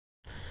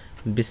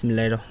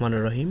বিসমিল্লাহির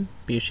রহমানির রহিম।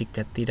 প্রিয়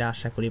শিক্ষার্থীরা,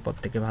 আশা করি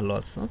প্রত্যেকে ভালো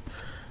আছো।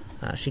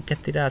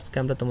 শিক্ষার্থীরা, আজকে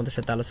আমরা তোমাদের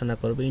সাথে আলোচনা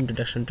করব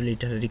introduction to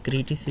Literary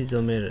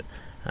ক্রিটিসিজমের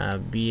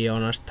BA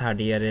honours third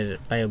ইয়ারের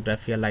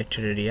বায়োগ্রাফিয়া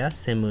লিটারেরিয়া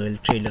স্যামুয়েল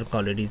টেইলর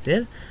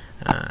কলেরিজের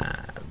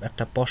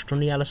একটা প্রশ্ন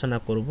নিয়ে আলোচনা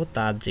করব।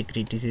 তার যে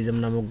ক্রিটিসিজম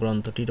নামক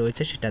গ্রন্থটি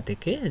রয়েছে সেটা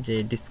থেকে যে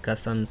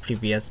ডিসকাশন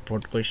প্রিভিয়াস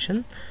বোর্ড কোয়েশ্চেন,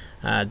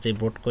 যে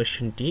বোর্ড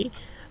কোয়েশ্চেনটি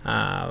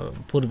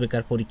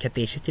পূর্বেকার পরীক্ষাতে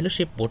এসেছিল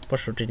সেই বোর্ড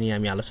প্রশ্নটি নিয়ে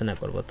আমি আলোচনা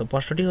করব। তো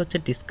প্রশ্নটি হচ্ছে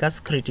discuss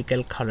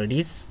critical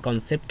কলেরিজ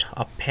concept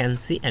of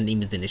fancy and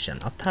imagination,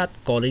 অর্থাৎ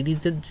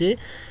কলেরিজের যে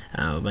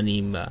মানে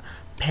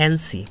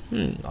ফ্যান্সি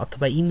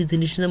অথবা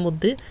ইমাজিনেশনের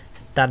মধ্যে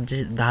তার যে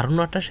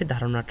ধারণাটা, সেই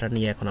ধারণাটা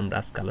নিয়ে এখন আমরা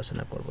আজকে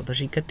আলোচনা করব। তো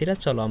শিক্ষার্থীরা,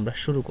 চলো আমরা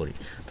শুরু করি।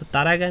 তো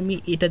তার আগে আমি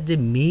এটার যে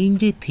মেইন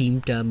যে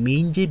থিমটা,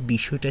 মেইন যে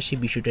বিষয়টা, সেই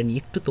বিষয়টা নিয়ে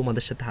একটু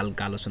তোমাদের সাথে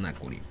হালকা আলোচনা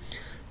করি।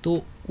 তো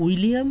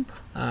উইলিয়াম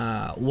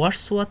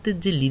ওয়ার্ডসওয়ার্থের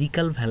যে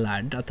লিরিক্যাল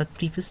ভ্যালাড, অর্থাৎ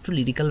প্রিফেস টু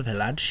লিরিক্যাল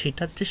ভ্যালাড,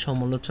 সেটার যে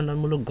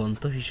সমালোচনামূলক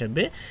গ্রন্থ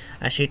হিসেবে,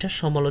 সেটার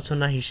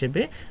সমালোচনা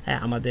হিসেবে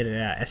আমাদের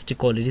এস.টি.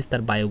 কলেরিজ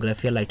তার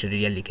বায়োগ্রাফিয়া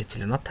লিটারেরিয়া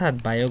লিখেছিলেন। অর্থাৎ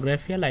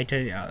বায়োগ্রাফিয়া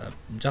লিটারেরিয়া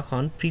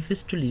যখন প্রিফেস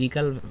টু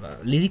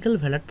লিরিক্যাল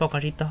ভ্যালাড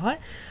প্রকাশিত হয়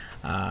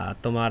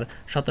তোমার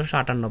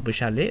 1798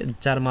 সালে,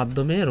 যার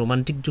মাধ্যমে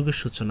রোমান্টিক যুগের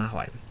সূচনা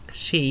হয়,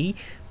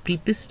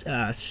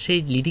 সেই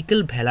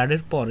লিরিক্যাল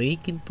ভ্যালাডের পরেই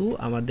কিন্তু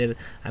আমাদের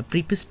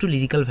প্রিফেস টু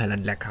লিরিক্যাল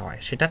ভ্যালাড লেখা হয়,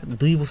 সেটা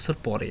 2 বছর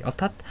পরে,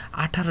 অর্থাৎ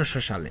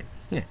 1800 সালে।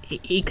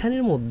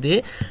 এখানের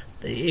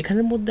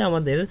মধ্যে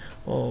আমাদের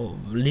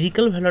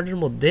লিরিক্যাল ভ্যালাডের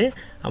মধ্যে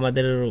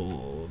আমাদের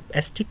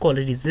এস.টি.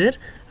 কলেরিজের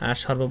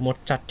সর্বমোট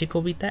 4টি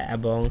কবিতা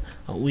এবং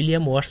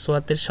উইলিয়াম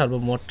ওয়ার্ডসওয়ার্থের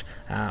সর্বমোট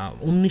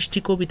 19টি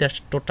কবিতা,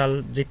 টোটাল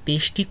যে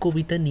 23টি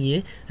কবিতা নিয়ে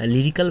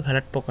লিরিক্যাল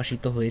ভ্যালাড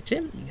প্রকাশিত হয়েছে।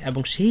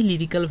 এবং সেই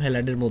লিরিক্যাল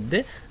ভ্যালাডের মধ্যে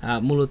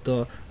মূলত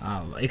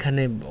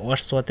এখানে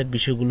ওয়ার্ডসওয়ার্থের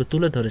বিষয়গুলো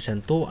তুলে ধরেছেন।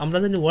 তো আমরা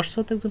জানি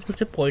ওয়ার্ডসওয়ার্থ একজন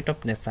হচ্ছে পোয়েট অফ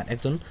নেচার,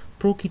 একজন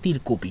প্রকৃতির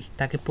কবি,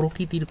 তাকে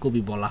প্রকৃতির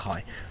কবি বলা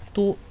হয়।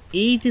 তো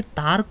এই যে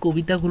তার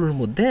কবিতাগুলোর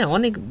মধ্যে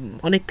অনেক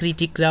অনেক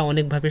ক্রিটিকরা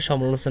অনেকভাবে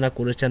সমালোচনা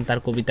করেছেন তার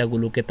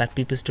কবিতাগুলোকে, তার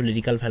প্রিফেস টু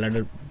লিরিক্যাল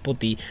ভ্যালাডের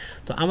প্রতি।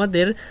 তো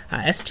আমাদের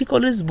এস.টি.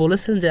 কলেরিজ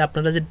বলেছেন যে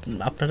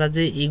আপনারা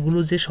যে এগুলো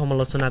যে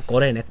সমালোচনা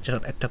করেন,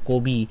 একটা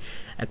কবি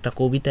একটা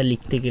কবিতা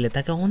লিখতে গেলে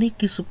তাকে অনেক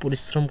কিছু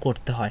পরিশ্রম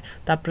করতে হয়।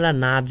 তা আপনারা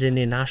না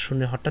জেনে না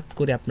শুনে হঠাৎ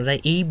করে আপনারা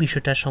এই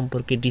বিষয়টা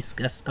সম্পর্কে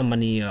ডিসকাস,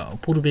 মানে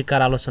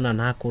পূর্বেকার আলোচনা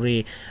না করে,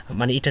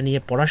 মানে এটা নিয়ে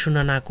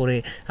পড়াশোনা না করে,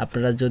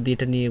 আপনারা যদি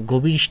এটা নিয়ে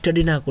গভীর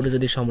স্টাডি না করে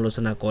যদি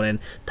সমালোচনা করেন,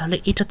 তাহলে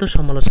এটা তো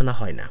সমালোচনা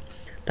হয় না।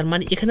 তার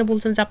মানে এখানে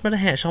বলছেন যে আপনারা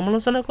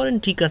সমালোচনা করেন,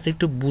 ঠিক আছে,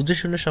 একটু বুঝে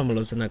শুনে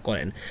সমালোচনা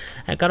করেন।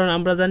 কারণ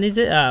আমরা জানি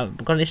যে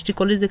কারণ এস.টি.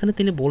 কলেরিজ এখানে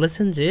তিনি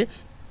বলেছেন যে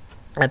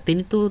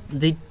তিনি তো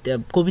যেই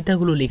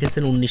কবিতাগুলো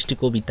লিখেছেন 19টি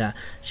কবিতা,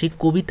 সেই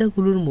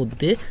কবিতাগুলোর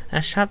মধ্যে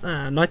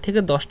 9 থেকে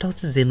 10টা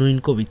হচ্ছে জেনুইন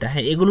কবিতা।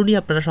 এগুলো নিয়ে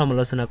আপনারা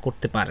সমালোচনা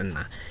করতে পারেন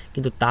না,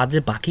 কিন্তু তার যে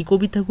বাকি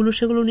কবিতাগুলো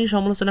সেগুলো নিয়ে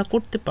সমালোচনা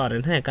করতে পারেন।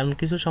 কারণ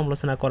কিছু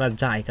সমালোচনা করা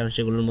যায়, কারণ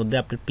সেগুলোর মধ্যে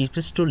আপনি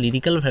প্রিফেস টু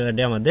লিরিক্যাল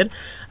ভ্যালাডে আমাদের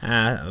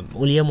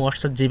উইলিয়াম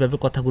ওয়ার্ডসওয়ার্থ যেভাবে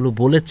কথাগুলো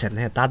বলেছেন,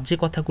 তার যে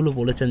কথাগুলো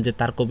বলেছেন যে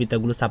তার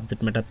কবিতাগুলো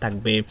সাবজেক্ট ম্যাটার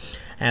থাকবে,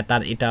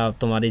 তার এটা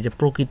তোমার এই যে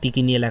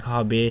প্রকৃতিকে নিয়ে লেখা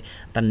হবে,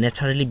 তার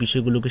ন্যাচারালি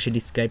বিষয়গুলোকে সে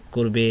ডিসক্রাইব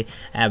করবে,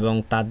 এবং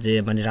তার যে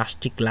মানে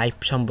রাষ্ট্রিক লাইফ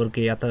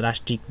সম্পর্কে, অর্থাৎ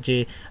রাষ্ট্রিক যে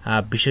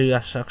বিষয়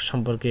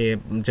সম্পর্কে,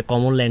 যে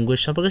কমন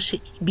ল্যাঙ্গুয়েজ সম্পর্কে, সে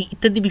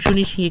ইত্যাদি বিষয়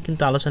নিয়ে সে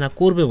কিন্তু আলোচনা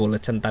করবে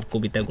বলেছেন তার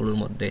কবিতাগুলোর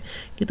মধ্যে।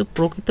 কিন্তু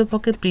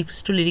প্রকৃতপক্ষে প্রিফেস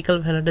টু লিরিক্যাল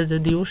ভ্যালাডে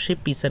যদিও সে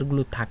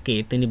পিসারগুলো থাকে,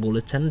 তিনি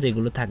বলেছেন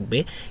যেগুলো থাকবে,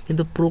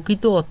 কিন্তু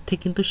প্রকৃত অর্থে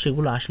কিন্তু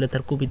সেগুলো আসলে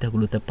তার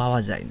কবিতাগুলোতে পাওয়া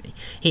যায়নি।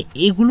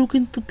 এগুলো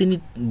কিন্তু তিনি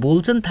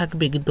বলছেন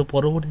থাকবে, কিন্তু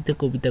পরবর্তীতে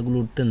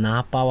কবিতাগুলোতে না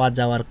পাওয়া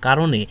যাওয়ার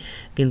কারণে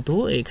কিন্তু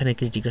এখানে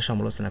ক্রিটিকরা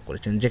সমালোচনা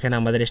করেছেন, যেখানে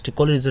আমাদের এস.টি.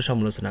 কলেরিজও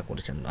সমালোচনা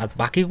করেছেন। আর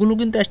বাকিগুলো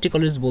কিন্তু এস.টি.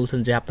 কলেরিজ বলছেন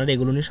যে আপনারা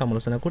এগুলো নিয়ে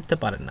সমালোচনা করতে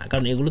পারেন না,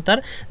 কারণ এগুলো তার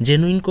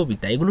জেনুইন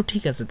কবিতা, এগুলো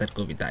ঠিক আছে, তার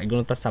কবিতা,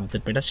 এগুলো তার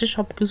সাবজেক্ট ম্যাটার, সে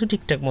সব কিছু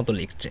ঠিকঠাক মতো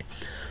লিখছে।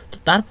 তো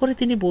তারপরে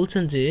তিনি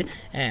বলছেন যে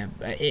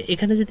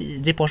এখানে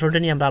যে প্রশ্নটা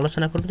নিয়ে আমরা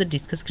আলোচনা করবো, যে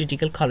discuss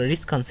critical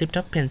কলেরিজ concept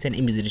of fancy and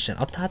imagination,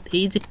 অর্থাৎ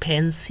এই যে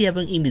ফ্যান্সি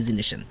এবং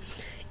ইমাজিনেশন,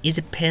 এই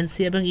যে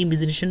ফ্যান্সি এবং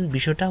ইমাজিনেশন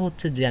বিষয়টা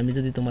হচ্ছে যে, আমি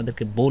যদি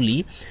তোমাদেরকে বলি,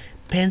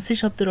 ফ্যান্সি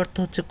শব্দের অর্থ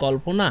হচ্ছে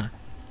কল্পনা,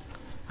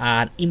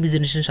 আর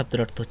ইমাজিনেশন শব্দের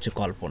অর্থ হচ্ছে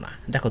কল্পনা।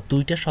 দেখো,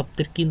 দুইটা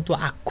শব্দের কিন্তু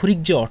আক্ষরিক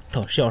যে অর্থ,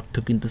 সে অর্থ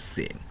কিন্তু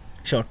সেম,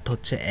 সে অর্থ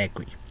হচ্ছে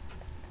একই।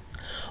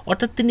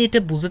 অর্থাৎ তিনি এটা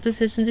বোঝাতে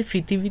চেয়েছেন যে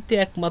পৃথিবীতে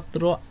একমাত্র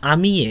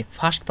আমি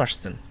ফার্স্ট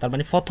পার্সন, তার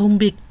মানে প্রথম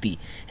ব্যক্তি,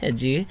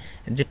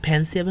 যে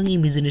ফ্যান্সি এবং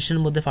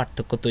ইমাজিনেশনের মধ্যে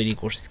পার্থক্য তৈরি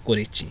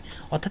করেছি।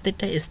 অর্থাৎ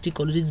এটা এস.টি.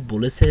 কলেরিজ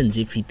বলেছেন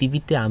যে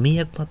পৃথিবীতে আমি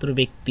একমাত্র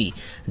ব্যক্তি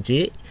যে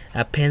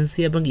ফ্যান্সি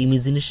এবং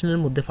ইমাজিনেশনের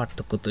মধ্যে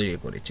পার্থক্য তৈরি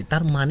করেছি।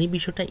 তার মানে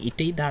বিষয়টা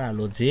এটাই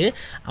দাঁড়ালো যে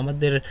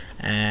আমাদের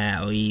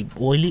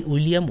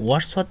উইলিয়াম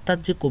ওয়ার্ডসওয়ার্থ তার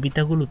যে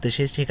কবিতাগুলোতে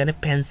সেখানে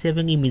ফ্যান্সি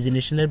এবং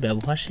ইমাজিনেশনের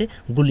ব্যবহার সে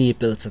গুলিয়ে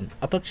ফেলছেন।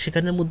 অর্থাৎ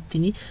সেখানের মধ্যে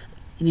তিনি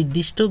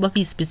নির্দিষ্টভাবে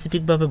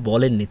স্পেসিফিকভাবে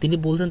বলেননি, তিনি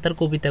বলছেন তার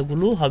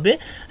কবিতাগুলো হবে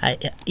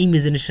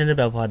ইমাজিনেশনের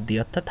ব্যবহার দিয়ে,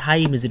 অর্থাৎ হাই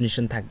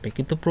ইমাজিনেশন থাকবে,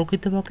 কিন্তু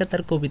প্রকৃতপক্ষে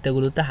তার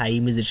কবিতাগুলোতে হাই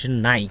ইমাজিনেশন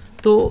নাই।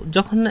 তো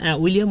যখন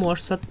উইলিয়াম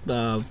ওয়ার্ডসওয়ার্থ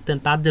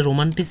তার যে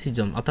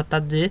রোমান্টিসিজম, অর্থাৎ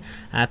তার যে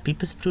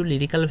পিপস টু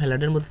লিরিক্যাল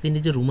ভ্যালাডের মধ্যে তিনি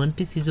যে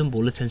রোমান্টিসিজম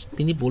বলেছেন,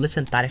 তিনি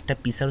বলেছেন তার একটা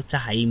পিসার হচ্ছে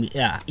হাই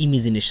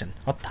ইমাজিনেশন,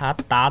 অর্থাৎ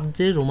তার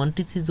যে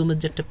রোমান্টিসিজমের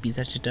যে একটা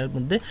পিসার সেটার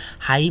মধ্যে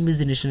হাই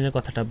ইমাজিনেশনের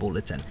কথাটা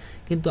বলেছেন।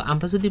 কিন্তু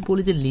আমরা যদি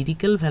বলি যে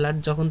লিরিক্যাল ভ্যালাড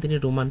যখন তিনি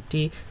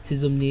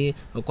রোমান্টিসিজম নিয়ে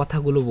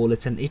কথাগুলো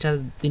বলেছেন, এটা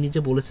তিনি যে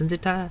বলেছেন যে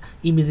এটা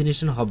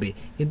ইমাজিনেশন হবে,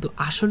 কিন্তু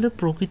আসলে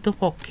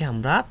প্রকৃতপক্ষে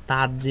আমরা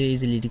তার যে এই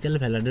যে লিরিক্যাল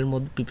ভ্যালাডের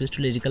মধ্যে পিপস টু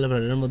লিরিক্যাল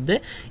ভ্যালাডের মধ্যে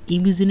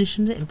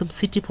ইমাজিনেশনের একদম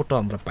সিটি ফটো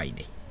আমরা পাই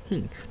নাই।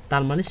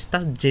 তার মানে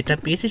তার যেটা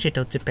পেয়েছে সেটা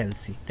হচ্ছে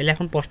প্যান্সি। তাহলে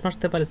এখন প্রশ্ন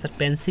আসতে পারে স্যার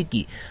প্যান্সি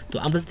কি? তো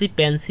আমরা যদি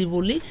প্যান্সি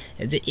বলি,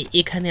 যে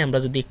এখানে আমরা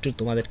যদি একটু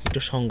তোমাদেরকে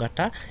একটু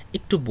সংজ্ঞাটা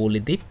একটু বলে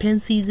দিই,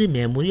 fancy is a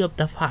memory of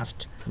the first.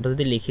 আমরা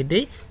যদি লিখে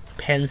দিই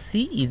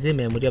fancy is a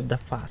memory of the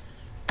first,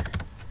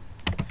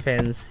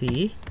 fancy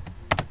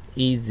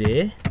is a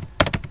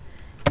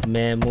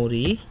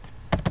memory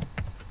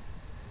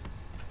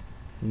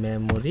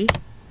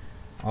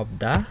of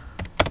the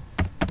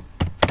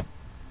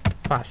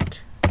first.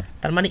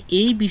 তার মানে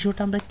এই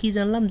বিষয়টা আমরা কি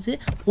জানলাম, যে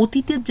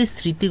অতীতের যে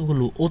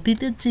স্মৃতিগুলো,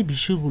 অতীতের যে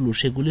বিষয়গুলো,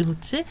 সেগুলি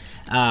হচ্ছে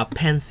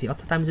ফ্যান্সি।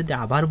 অর্থাৎ আমি যদি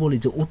আবার বলি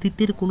যে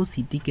অতীতের কোনো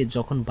স্মৃতিকে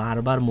যখন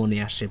বারবার মনে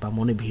আসে বা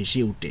মনে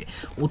ভেসে উঠে,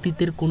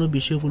 অতীতের কোনো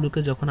বিষয়গুলোকে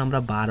যখন আমরা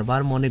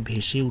বারবার মনে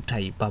ভেসে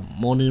উঠাই বা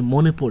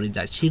মনে পড়ে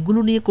যায়, সেগুলো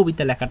নিয়ে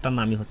কবিতা লেখাটার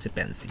নামই হচ্ছে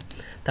ফ্যান্সি।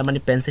 তার মানে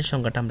ফ্যান্সির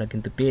সংজ্ঞাটা আমরা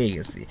কিন্তু পেয়ে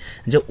গেছি,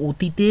 যে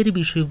অতীতের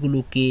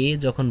বিষয়গুলোকে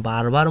যখন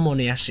বারবার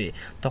মনে আসে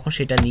তখন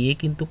সেটা নিয়ে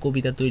কিন্তু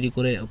কবিতা তৈরি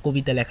করে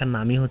কবিতা লেখার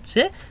নামই হচ্ছে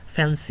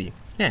ফ্যান্সি।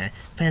 হ্যাঁ,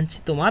 ফ্যান্সি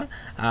তোমার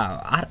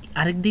আর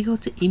আরেক দিকে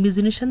হচ্ছে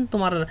ইমাজিনেশন,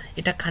 তোমার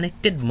এটা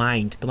কানেক্টেড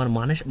মাইন্ড, তোমার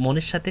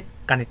মনের সাথে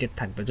কানেক্টেড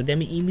থাকবে। যদি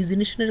আমি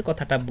ইমাজিনেশনের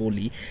কথাটা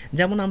বলি,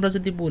 যেমন আমরা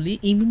যদি বলি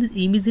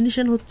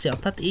ইমাজিনেশন হচ্ছে,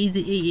 অর্থাৎ এই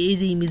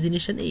যে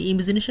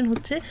ইমাজিনেশন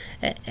হচ্ছে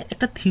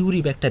একটা থিওরি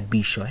বা একটা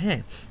বিষয়,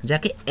 হ্যাঁ,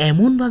 যাকে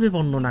এমনভাবে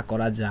বর্ণনা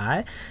করা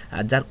যায়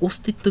যার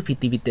অস্তিত্ব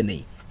পৃথিবীতে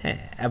নেই।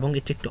 হ্যাঁ, এবং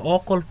এটি একটি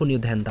অকল্পনীয়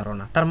ধ্যান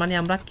ধারণা। তার মানে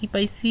আমরা কি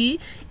পাইছি,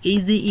 এই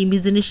যে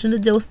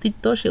ইমাজিনেশনের যে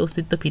অস্তিত্ব, সে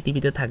অস্তিত্ব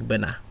পৃথিবীতে থাকবে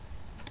না,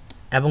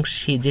 এবং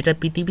সে যেটা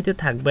পৃথিবীতে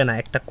থাকবে না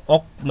একটা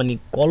মানে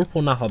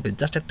কল্পনা হবে,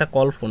 জাস্ট একটা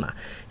কল্পনা।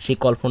 সেই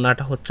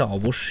কল্পনাটা হচ্ছে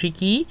অবশ্যই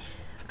কি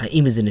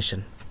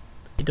ইমাজিনেশন।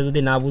 এটা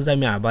যদি না বুঝে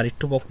আমি আবার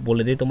একটু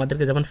বলে দিই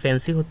তোমাদেরকে, যেমন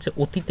ফ্যান্সি হচ্ছে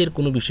অতীতের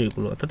কোনো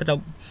বিষয়গুলো, অর্থাৎ এটা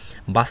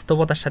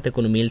বাস্তবতার সাথে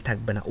কোনো মিল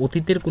থাকবে না,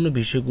 অতীতের কোনো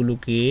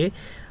বিষয়গুলোকে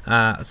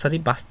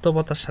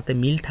বাস্তবতার সাথে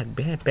মিল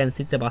থাকবে। হ্যাঁ,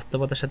 ফ্যান্সিতে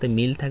বাস্তবতার সাথে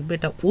মিল থাকবে,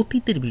 এটা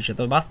অতীতের বিষয়,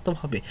 তবে বাস্তব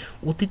হবে।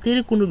 অতীতের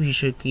কোনো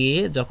বিষয়কে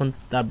যখন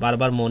তার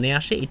বারবার মনে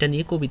আসে, এটা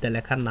নিয়ে কবিতা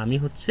লেখার নামই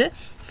হচ্ছে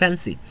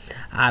ফ্যান্সি।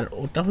 আর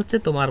ওটা হচ্ছে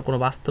তোমার কোনো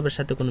বাস্তবের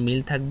সাথে কোনো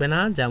মিল থাকবে না,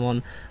 যেমন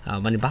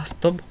মানে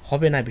বাস্তব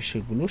হবে না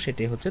বিষয়গুলো,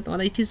 সেটাই হচ্ছে তোমার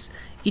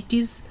it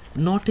is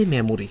not a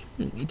memory,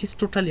 it is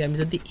totally. আমি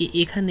যদি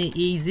এখানে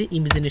এই যে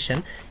ইমাজিনেশন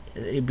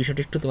এই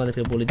বিষয়টা একটু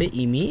তোমাদেরকে বলে দিই,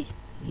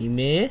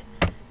 imagination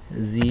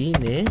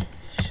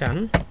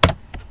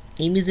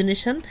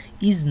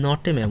is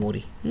not a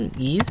memory,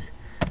 is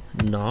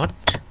not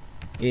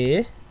a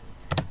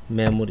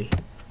memory,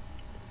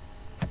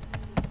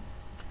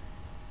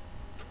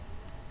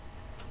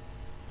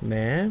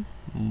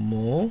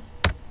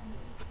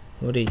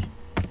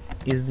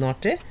 is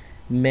not a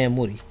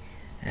memory.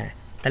 হ্যাঁ,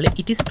 তাহলে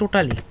ইট ইজ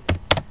টোটালি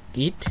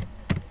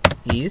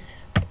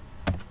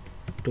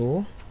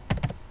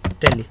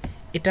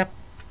এটা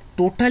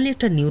টোটালি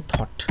একটা নিউ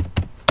থট,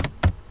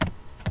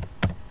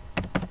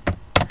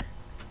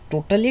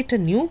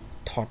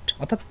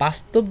 অর্থাৎ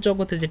বাস্তব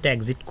জগতে যেটা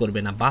এক্সিস্ট করবে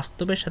না,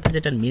 বাস্তবের সাথে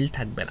যেটা মিল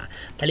থাকবে না।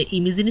 তাহলে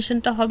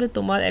ইমাজিনেশনটা হবে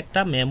তোমার একটা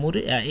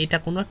মেমোরি, এটা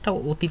কোনো একটা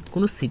অতীত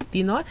কোনো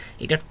স্মৃতি নয়,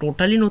 এটা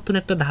টোটালি নতুন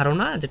একটা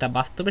ধারণা যেটা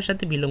বাস্তবের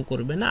সাথে বিলং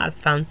করবে না। আর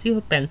ফ্যান্সি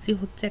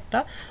হচ্ছে একটা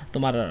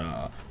তোমার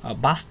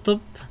বাস্তব,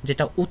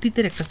 যেটা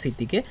অতীতের একটা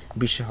স্মৃতিকে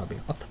বিষয় হবে।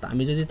 অর্থাৎ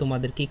আমি যদি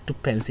তোমাদেরকে একটু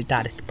ফ্যান্সিটা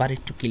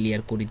একটু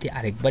ক্লিয়ার করে দিই,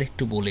 আরেকবার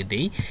একটু বলে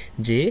দেই,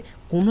 যে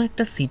কোনো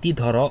একটা স্মৃতি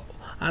ধরো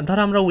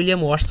আমরা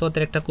উইলিয়াম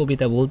ওয়ার্ডসওয়ার্থের একটা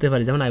কবিতা বলতে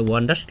পারি, যেমন I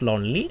wonder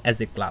lonely as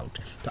a cloud.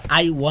 তো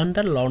I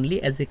wonder lonely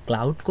as a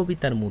cloud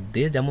কবিতার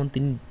মধ্যে যেমন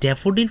তিনি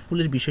ড্যাফোডিল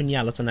ফুলের বিষয় নিয়ে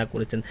আলোচনা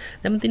করেছেন,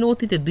 যেমন তিনি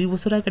অতীতে 2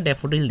 বছর আগে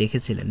ড্যাফোডিল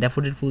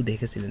ফুল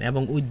দেখেছিলেন,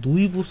 এবং ওই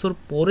 2 বছর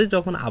পরে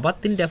যখন আবার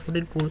তিনি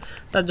ড্যাফোডিল ফুল,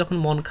 তার যখন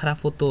মন খারাপ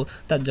হতো,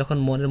 তার যখন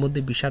মনের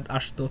মধ্যে বিষাদ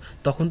আসতো,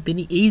 তখন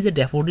তিনি এই যে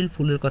ড্যাফোডিল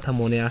ফুলের কথা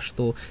মনে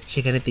আসতো,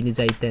 সেখানে তিনি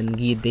যাইতেন,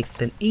 গিয়ে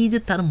দেখতেন, এই যে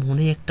তার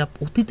মনে একটা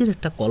অতীতের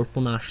একটা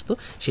কল্পনা আসতো,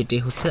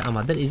 সেটাই হচ্ছে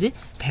আমাদের এই যে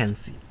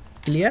ফ্যান্সি।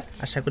 ক্লিয়ার?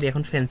 আশা করি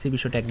এখন ফ্যান্সি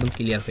বিষয়টা একদম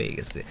ক্লিয়ার হয়ে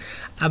গেছে।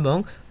 এবং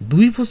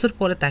 2 বছর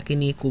পরে তাকে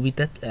নিয়ে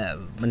কবিতা,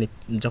 মানে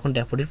যখন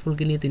ড্যাফোডিল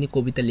ফুলকে নিয়ে তিনি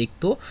কবিতা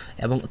লিখতো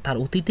এবং তার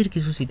অতীতের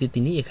কিছু স্মৃতি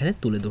তিনি এখানে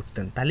তুলে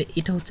ধরতেন। তাহলে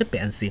এটা হচ্ছে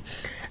ফ্যান্সি।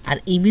 আর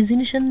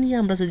ইমাজিনেশন নিয়ে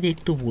আমরা যদি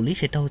একটু বলি,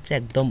 সেটা হচ্ছে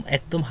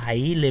একদম হাই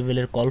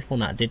লেভেলের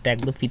কল্পনা, যেটা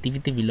একদম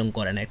পৃথিবীতে বিলং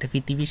করে না, একটা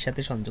পৃথিবীর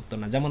সাথে সংযুক্ত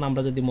না। যেমন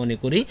আমরা যদি মনে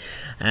করি,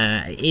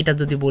 এটা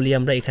যদি বলি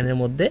আমরা এখানের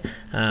মধ্যে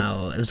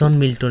জন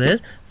মিল্টনের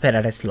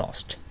প্যারাডাইস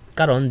লস্ট,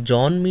 কারণ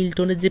জন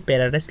মিল্টনের যে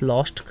প্যারাডাইস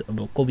লস্ট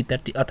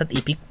কবিতাটি অর্থাৎ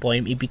এপিক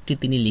পয়েম এপিকটি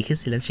তিনি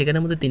লিখেছিলেন,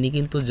 সেখানের মধ্যে তিনি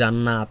কিন্তু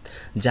জান্নাত,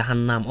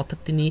 জাহান্নাম অর্থাৎ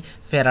তিনি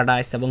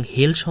প্যারাডাইস এবং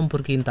হেল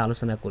সম্পর্কে কিন্তু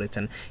আলোচনা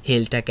করেছেন।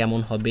 হেলটা কেমন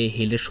হবে,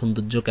 হেলের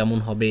সৌন্দর্য কেমন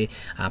হবে,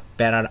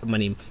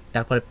 মানে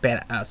তারপরে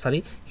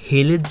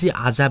হেলের যে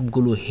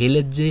আযাবগুলো,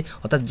 হেলের যে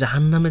অর্থাৎ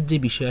জাহান্নামের যে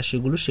বিষয়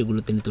সেগুলো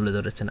তিনি তুলে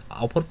ধরেছেন।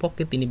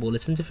 অপরপক্ষে তিনি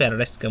বলেছেন যে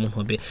প্যারাডাইস কেমন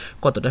হবে,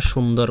 কতটা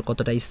সুন্দর,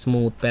 কতটা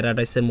স্মুথ,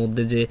 প্যারাডাইসের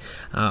মধ্যে যে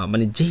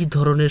মানে যেই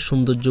ধরনের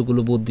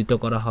সৌন্দর্যগুলো বর্ধিত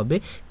করা হবে,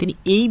 তিনি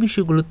এই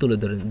বিষয়গুলো তুলে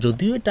ধরেন।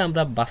 যদিও এটা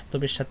আমরা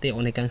বাস্তবের সাথে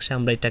অনেকাংশে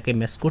আমরা এটাকে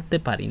ম্যাচ করতে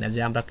পারি না, যে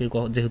আমরা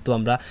যেহেতু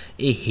আমরা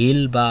এই হেল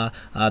বা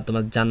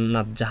তোমার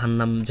জান্নাত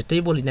জাহান্নাম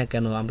যেটাই বলি না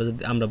কেন,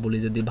 আমরা বলি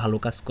যদি ভালো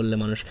কাজ করলে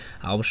মানুষ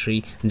অবশ্যই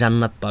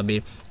জান্নাত পাবে,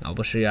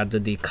 অবশ্যই, আর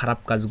যদি খারাপ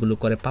কাজগুলো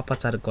করে,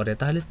 পাপাচার করে,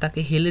 তাহলে তাকে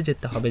হেলে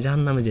যেতে হবে,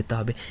 জাহান্নামে যেতে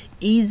হবে।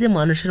 এই যে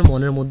মানুষের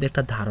মনের মধ্যে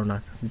একটা ধারণা,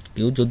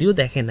 কেউ যদিও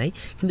দেখে নাই,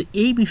 কিন্তু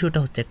এই বিষয়টা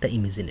হচ্ছে একটা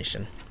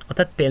ইমাজিনেশন।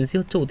 অর্থাৎ পেন্সি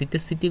হচ্ছে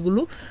অতীতের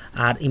স্মৃতিগুলো,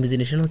 আর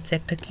ইমাজিনেশন হচ্ছে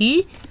একটা কি,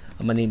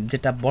 মানে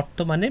যেটা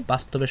বর্তমানে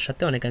বাস্তবের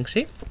সাথে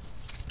অনেকাংশে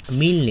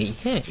মিল নেই।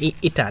 হ্যাঁ,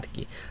 এটা আর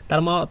কি।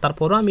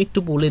 তারপরও আমি একটু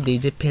বলে দিই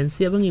যে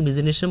ফ্যান্সি এবং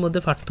ইমাজিনেশনের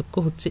মধ্যে পার্থক্য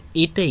হচ্ছে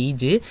এটাই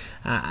যে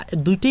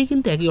দুইটাই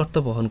কিন্তু একই অর্থ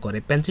বহন করে।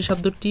 ফ্যান্সি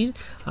শব্দটির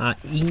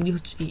ইংলিশ,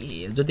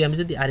 যদি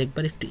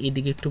আরেকবার একটু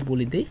এদিকে একটু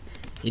বলে দিই,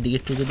 এদিকে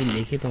একটু যদি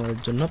লিখে তোমাদের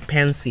জন্য,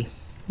 fancy,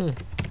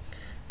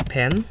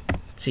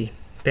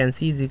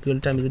 fancy is equal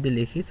to, আমি যদি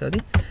লিখি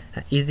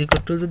ইজ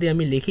ইকুয়াল টু যদি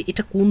আমি লিখি,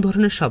 এটা কোন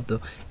ধরনের শব্দ?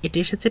 এটা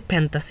এসেছে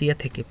ফ্যান্তাসিয়া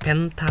থেকে,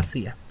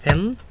 ফ্যান্তাসিয়া,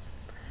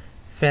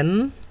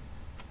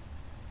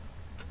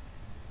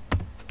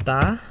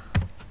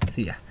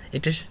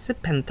 এটা এসেছে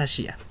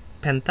ফ্যান্তাসিয়া,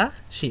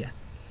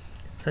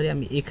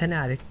 আমি এখানে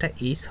আরেকটা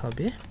এইস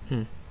হবে,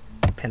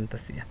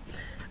 ফ্যান্তাসিয়া।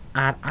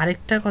 আর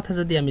আরেকটা কথা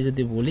আমি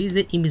যদি বলি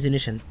যে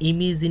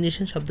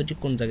ইমাজিনেশন শব্দটি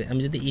কোন জায়গায়,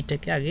 আমি যদি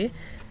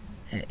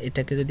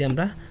এটাকে যদি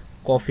আমরা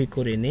কপি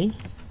করে নেই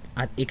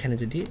আর এখানে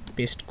যদি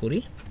পেস্ট করি,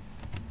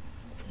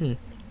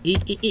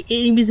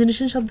 এই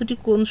ইমাজিনেশন শব্দটি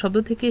কোন শব্দ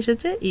থেকে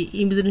এসেছে? এই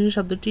ইমাজিনেশন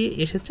শব্দটি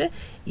এসেছে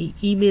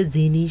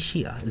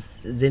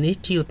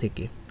জেনেটিও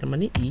থেকে, তার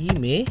মানে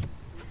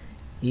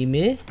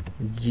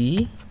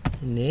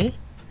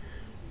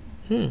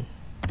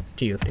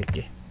টিও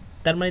থেকে।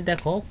 তার মানে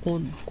দেখো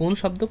কোন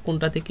শব্দ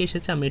কোনটা থেকে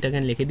এসেছে, আমি এটাকে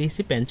লিখে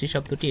দিয়েছি। ফ্যান্সি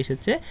শব্দটি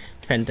এসেছে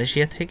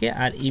ফ্যান্টাসিয়া থেকে,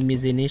 আর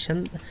ইমাজিনেশন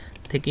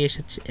থেকে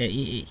এসেছে,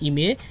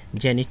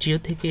 জেনেটিও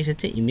থেকে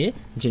এসেছে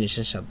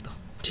ইমাজিনেশন শব্দ।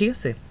 ঠিক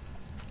আছে,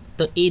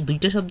 তো এই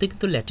দুইটা শব্দ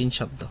কিন্তু ল্যাটিন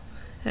শব্দ।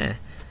 হ্যাঁ,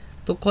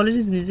 তো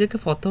কলেরিজ নিজেকে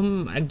প্রথম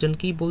একজন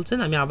কি বলছেন,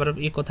 আমি আবার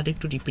এই কথাটা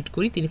একটু রিপিট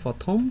করি, তিনি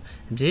প্রথম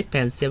যে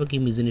ফ্যান্সি এবং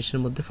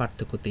ইমাজিনেশনের মধ্যে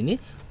পার্থক্য তিনি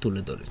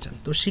তুলে ধরেছেন।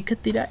 তো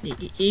শিক্ষার্থীরা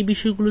এই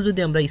বিষয়গুলো যদি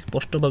আমরা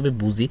স্পষ্টভাবে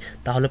বুঝি,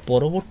 তাহলে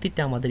পরবর্তীতে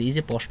আমাদের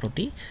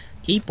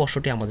এই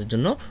প্রশ্নটি আমাদের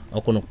জন্য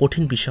কোনো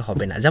কঠিন বিষয়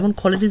হবে না। যেমন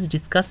কলেরিজ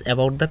discuss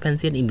about the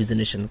fancy and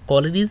imagination,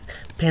 কলেরিজ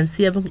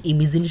fancy এবং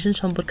ইমাজিনেশন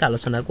সম্পর্কে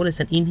আলোচনা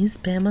করেছেন in his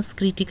famous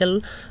critical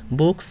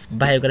books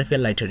বায়োগ্রাফিয়া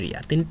লিটারিয়া।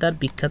 তিনি তার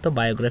বিখ্যাত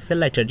বায়োগ্রাফিয়া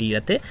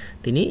লিটারিয়াতে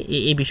তিনি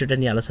এই বিষয়টা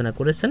নিয়ে আলোচনা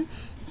করেছেন।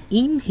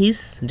 ইন হিজ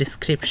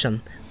ডিসক্রিপশন,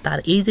 তার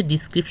এই যে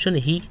ডিসক্রিপশন,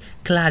 হি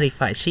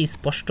ক্লারিফাই, সে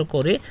স্পষ্ট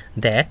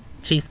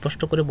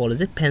করে বলে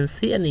যে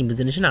fancy and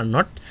imagination are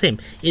not same.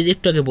 এই যে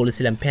একটু আগে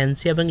বলেছিলাম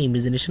ফ্যান্সি এবং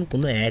ইমাজিনেশন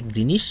কোনো এক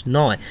জিনিস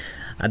নয়।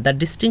 The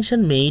distinction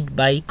made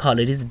by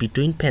কলেরিজ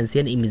between fancy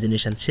and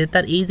imagination, সে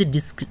তার এই যে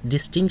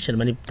ডিস্টিংশন,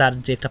 মানে তার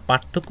যে একটা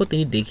পার্থক্য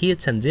তিনি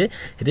দেখিয়েছেন, যে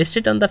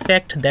rested on the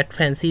fact that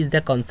fancy is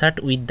the concert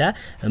with the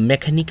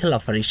mechanical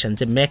operation,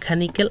 যে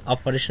মেকানিক্যাল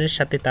অপারেশনের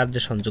সাথে তার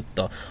যে সংযুক্ত,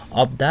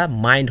 of the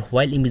mind,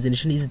 while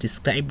imagination is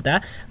describe the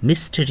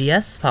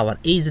mysterious পাওয়ার।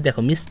 এই যে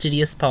দেখো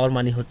মিস্টেরিয়াস পাওয়ার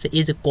মানে হচ্ছে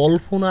এই যে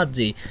কল্পনার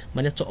যে,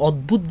 মানে হচ্ছে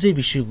অদ্ভুত যে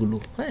বিষয়গুলো,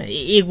 হ্যাঁ,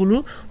 এগুলো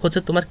হচ্ছে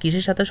তোমার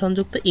কিসের সাথে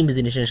সংযুক্ত?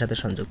 ইমাজিনেশনের সাথে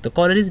সংযুক্ত।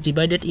 কলেরিজ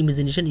divided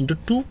imagination into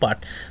two part,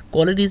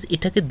 কলেরিজ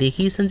এটাকে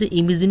দেখিয়েছেন যে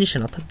ইমাজিনেশন,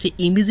 অর্থাৎ যে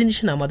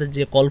ইমাজিনেশন আমাদের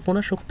যে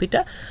কল্পনা শক্তিটা,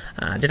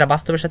 যেটা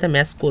বাস্তবের সাথে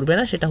ম্যাচ করবে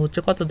না, সেটা হচ্ছে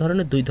কত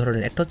ধরনের? দুই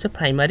ধরনের, একটা হচ্ছে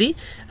প্রাইমারি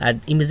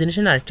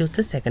ইমাজিনেশন, আরেকটি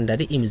হচ্ছে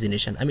সেকেন্ডারি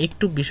ইমাজিনেশন। আমি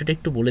বিষয়টা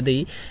একটু বলে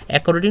দিই।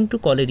 According to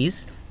কলেরিজ,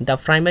 the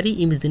primary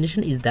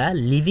imagination is the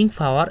living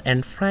power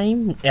and prime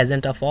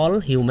agent of all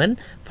human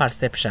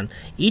perception.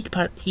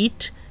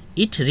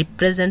 It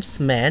represents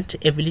man's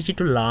ability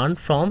to learn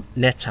from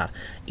nature,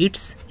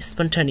 its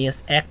spontaneous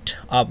act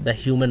of the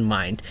human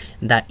mind,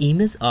 the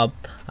image of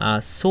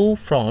so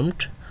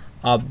formed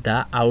of the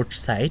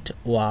outside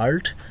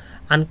world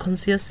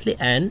unconsciously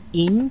and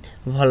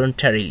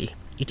involuntarily.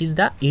 It is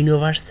the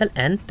universal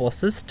and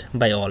possessed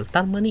by all.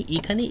 তার মানে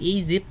এখানে এই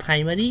যে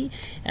primary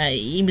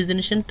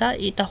ইমাজিনেশনটা,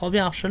 এটা হবে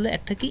আসলে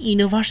একটা কি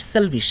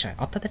ইউনিভার্সাল বিষয়,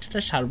 অর্থাৎ একটা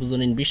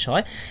সার্বজনীন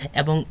বিষয়,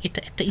 এবং এটা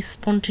একটা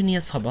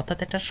স্পন্টেনিয়াস হবে, অর্থাৎ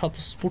একটা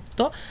স্বতঃস্ফূর্ত,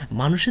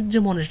 মানুষের যে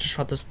মনে একটা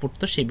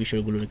স্বতঃস্ফূর্ত সেই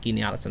বিষয়গুলোর কি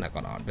নিয়ে আলোচনা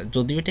করা হবে।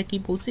 যদিও এটা কি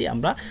বলছি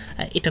আমরা,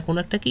 এটা কোনো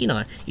একটা কি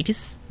নয়, it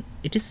is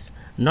it is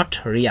not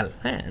Real,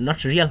 হ্যাঁ, নট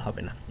রিয়াল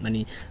হবে না। মানে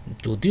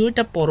যদিও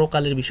এটা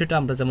পরকালের বিষয়টা,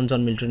 আমরা যেমন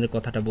জন মিল্টনের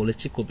কথাটা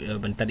বলেছি,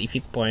 মানে তার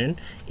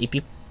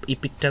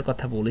ইপিকটার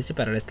কথা বলেছি,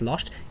 প্যারাডাইস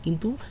লস্ট,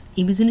 কিন্তু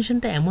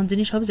ইমাজিনেশনটা এমন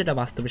জিনিস হবে যেটা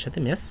বাস্তবের সাথে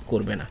ম্যাচ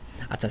করবে না।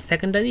 আচ্ছা,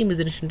 সেকেন্ডারি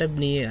ইমাজিনেশনটা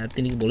নিয়ে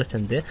তিনি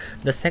বলেছেন যে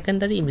the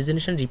secondary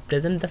imagination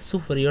represent the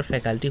superior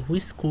faculty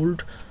which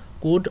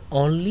could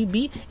only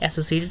be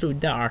associated with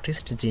the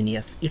artist's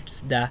genius. It's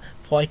the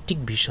poetic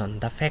vision,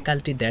 the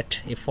faculty that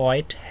a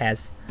poet has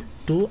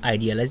to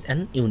idealize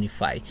and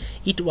unify.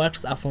 It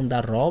works upon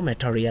the raw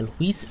material,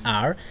 which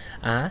are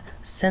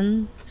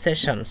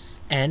sensations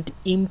and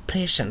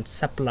impressions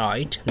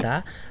supplied the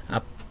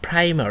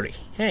primary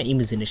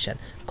imagination.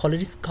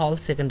 Coleridge calls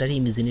secondary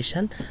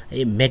imagination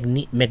a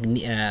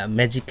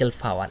magical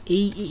power.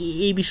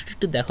 এই বিষয়টা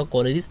একটু দেখো,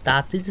 কলেরিজ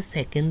তাতে যে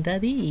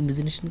secondary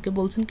ইমাজিনেশনকে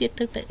বলছেন কি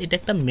এটা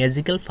একটা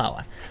magical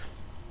power.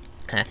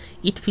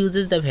 It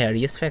fuses the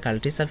various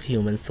faculties of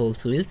human souls,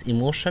 wills,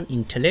 emotion,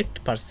 intellect,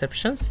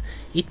 perceptions.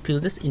 It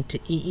fuses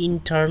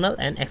internal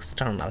and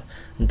external,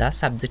 the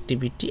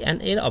subjectivity and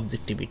air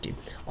objectivity.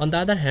 On the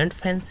other hand,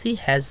 fancy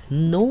has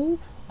no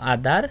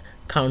other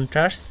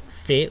counters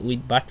play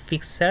with but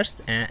fixities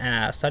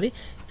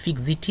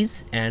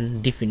and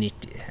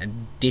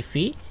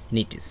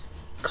definities.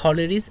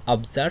 Coleridge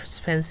observes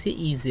fancy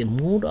is a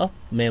mood of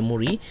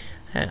memory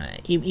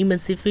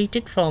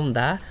emancipated from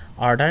the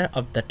order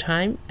of the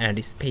time and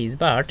space,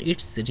 but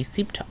it's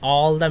received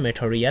all the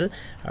material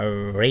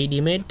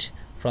ready-made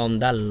from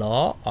the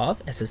law of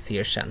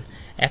association.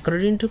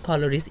 According to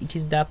Coleridge, it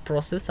is the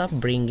process of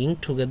bringing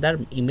together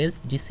images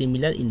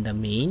dissimilar in the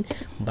main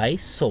by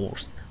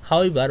source.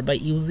 However, by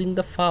using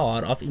the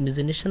power of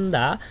imagination,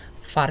 the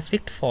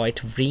perfect poet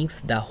brings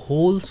the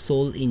whole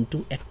soul into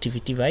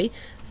activity by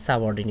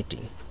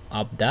subordinating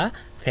of the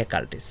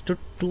faculties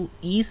to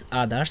each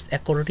others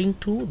according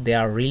to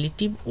their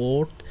relative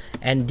worth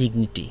and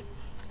dignity.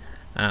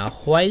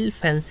 While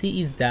fancy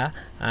is the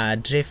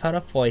draper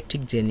of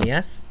poetic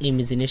genius,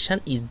 imagination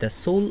is the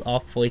soul of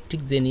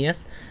poetic genius,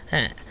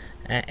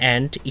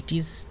 and it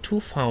is to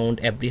found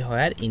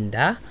everywhere in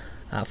the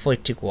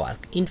poetic work.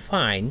 In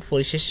fine,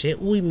 পরিশেষে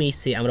we may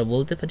সে আমরা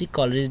বলতে পারি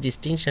কলেরিজ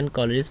distinction,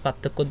 কলেরিজ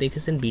পার্থক্য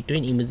দেখেছেন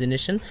between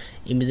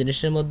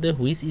ইমাজিনেশনের মধ্যে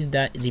which is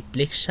the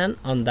reflection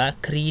on the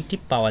creative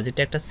পাওয়ার,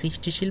 যেটা একটা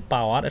সৃষ্টিশীল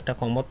পাওয়ার, একটা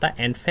ক্ষমতা,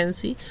 and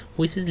fancy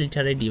which is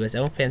Literary device,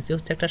 এবং ফ্যান্সি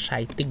হচ্ছে একটা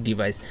সাহিত্যিক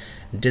device,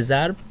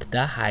 deserve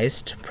the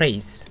highest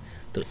prize.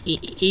 তো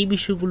এই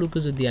বিষয়গুলোকে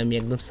যদি আমি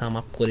একদম সাম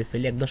আপ করে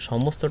ফেলি, একদম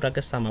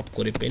সমস্তটাকে সাম আপ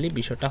করে ফেলি,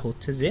 বিষয়টা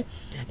হচ্ছে যে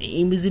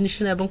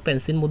ইমাজিনেশন এবং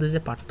পেন্সিলের মধ্যে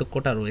যে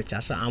পার্থক্যটা রয়েছে,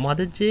 আসলে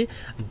আমাদের যে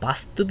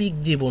বাস্তবিক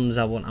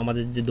জীবনযাপন,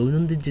 আমাদের যে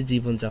দৈনন্দিন যে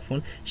জীবনযাপন,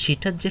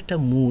 সেটার যে একটা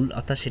মূল,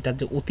 অর্থাৎ সেটার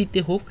যে অতীতে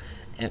হোক,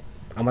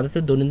 আমাদের তো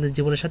দৈনন্দিন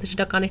জীবনের সাথে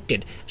সেটা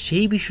কানেক্টেড,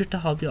 সেই বিষয়টা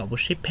হবে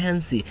অবশ্যই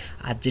ফ্যান্সি।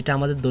 আর যেটা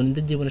আমাদের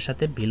দৈনন্দিন জীবনের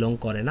সাথে বিলং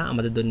করে না,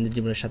 আমাদের দৈনন্দিন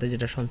জীবনের সাথে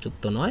যেটা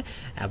সংযুক্ত নয়,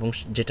 এবং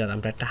যেটার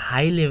আমরা একটা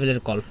হাই লেভেলের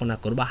কল্পনা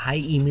করবো, হাই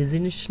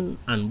ইমাজিনেশন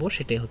আনবো,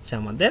 সেটাই হচ্ছে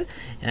আমাদের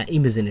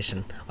ইমাজিনেশন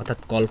অর্থাৎ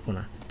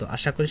কল্পনা। তো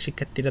আশা করি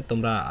শিক্ষার্থীরা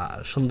তোমরা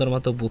সুন্দর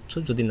মতো বুঝছো,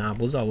 যদি না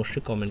বুঝো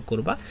অবশ্যই কমেন্ট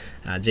করবা,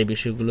 যে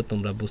বিষয়গুলো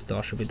তোমরা বুঝতে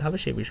অসুবিধা হবে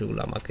সেই বিষয়গুলো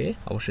আমাকে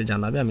অবশ্যই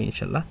জানাবে, আমি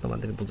ইনশাল্লাহ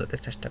তোমাদের বোঝাতে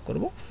চেষ্টা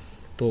করব।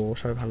 তো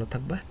সবাই ভালো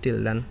থাকবা, টিল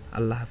দেন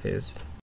আল্লাহ হাফেজ।